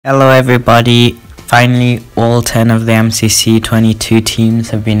Hello everybody, finally all 10 of the MCC 22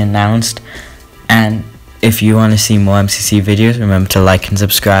 teams have been announced, and if you want to see more MCC videos, remember to like and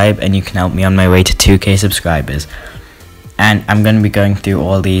subscribe, and you can help me on my way to 2k subscribers. And I'm going to be going through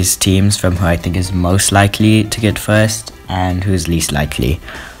all these teams from who I think is most likely to get first and who's least likely.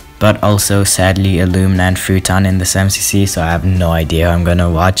 But also sadly Illumina and Fruiton in this MCC, so I have no idea who I'm going to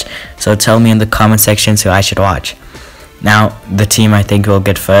watch, so tell me in the comment section who I should watch. Now, the team I think will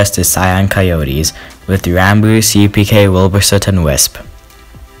get first is Cyan Coyotes, with Rambo, CPK, Wilburset, and Wisp.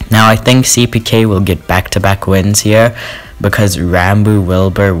 Now, I think CPK will get back-to-back wins here, because Rambo,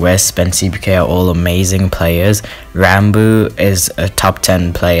 Wilbur, Wisp, and CPK are all amazing players. Rambo is a top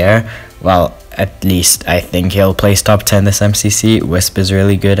 10 player, well, at least I think he'll place top 10 this MCC. Wisp is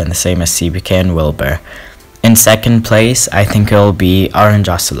really good, and the same as CPK and Wilbur. In second place, I think it will be Orange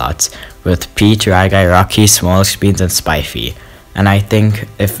Ocelots, with Pete, Ragai, Rocky, Smallish Beans, and Spifey. And I think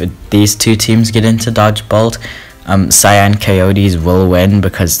if these two teams get into Dodgebolt, Cyan Coyotes will win,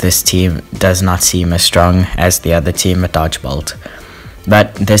 because this team does not seem as strong as the other team at Dodgebolt.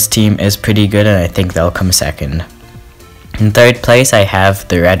 But this team is pretty good, and I think they'll come second. In third place, I have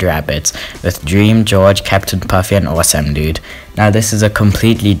the Red Rabbits, with Dream, George, Captain Puffy, and Awesome Dude. Now, this is a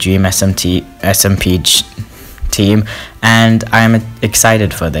completely Dream SMP team, and I'm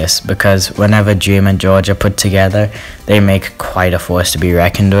excited for this, because whenever Dream and George are put together, they make quite a force to be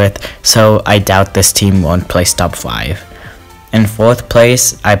reckoned with, so I doubt this team won't place top 5. In fourth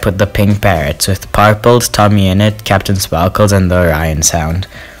place, I put the Pink Parrots, with Purples, Tommy Innit, Captain Sparkles, and the Orion Sound.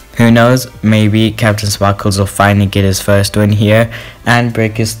 Who knows, maybe Captain Sparkles will finally get his first win here and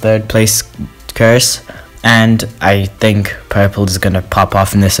break his third place curse, and I think Purple is going to pop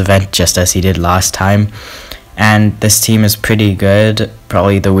off in this event just as he did last time. And this team is pretty good.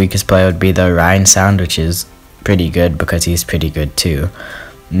 Probably the weakest player would be the Orion Sound, which is pretty good because he's pretty good too.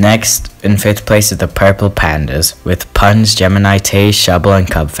 Next, in fifth place is the Purple Pandas, with Puns, Gemini, Tay, Shovel, and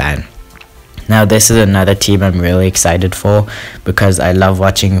Cub Fan. Now, this is another team I'm really excited for, because I love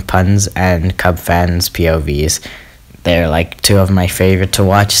watching Puns and Cub Fan's POVs. They're like two of my favorite to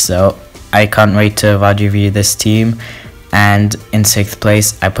watch, so I can't wait to VOD review this team. And in sixth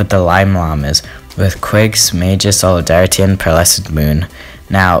place, I put the Lime Llamas, with Quigs, Major, Solidarity, and Pearlescent Moon.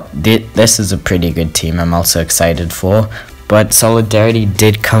 Now, this is a pretty good team I'm also excited for, but Solidarity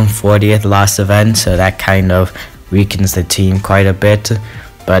did come 40th last event, so that kind of weakens the team quite a bit.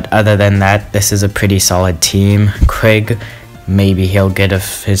 But other than that, this is a pretty solid team. Quig, maybe he'll get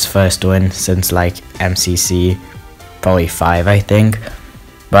his first win since like MCC, probably 5 I think.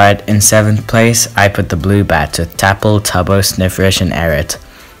 But in 7th place, I put the Blue Bats, with Tapple, Tubbo, Snifferish, and Eret.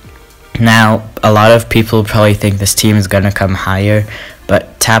 Now, a lot of people probably think this team is going to come higher,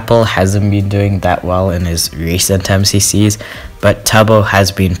 but Tapple hasn't been doing that well in his recent MCCs, but Tubbo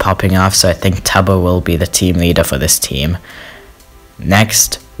has been popping off, so I think Tubbo will be the team leader for this team.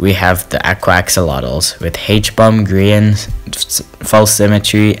 Next, we have the Aqua Axolotls, with H-Bomb, Green, False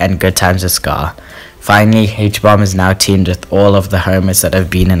Symmetry, and Good Times with Scar. Finally, H-Bomb is now teamed with all of the Hermits that have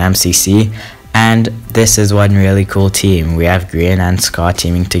been in MCC, and this is one really cool team. We have Green and Scar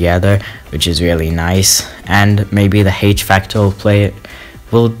teaming together, which is really nice, and maybe the H Factor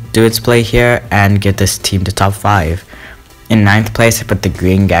will do its play here and get this team to top 5. In 9th place, I put the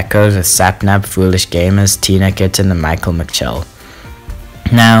Green Geckos, with Sapnap, Foolish Gamers, Tina Kitten, and Michael McChill.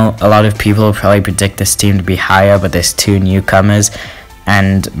 Now, a lot of people will probably predict this team to be higher, but there's two newcomers,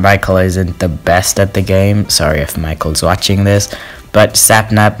 and Michael isn't the best at the game. Sorry if Michael's watching this, but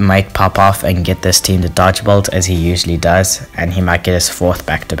Sapnap might pop off and get this team to Dodgebolt, as he usually does, and he might get his 4th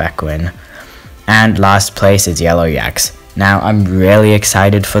back-to-back win. And last place is Yellow Yaks. Now, I'm really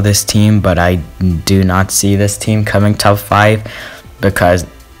excited for this team, but I do not see this team coming top 5, because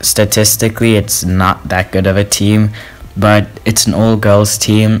statistically it's not that good of a team, but it's an all-girls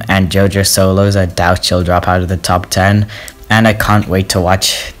team, and JoJo Solos, I doubt she'll drop out of the top 10, and I can't wait to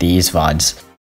watch these VODs.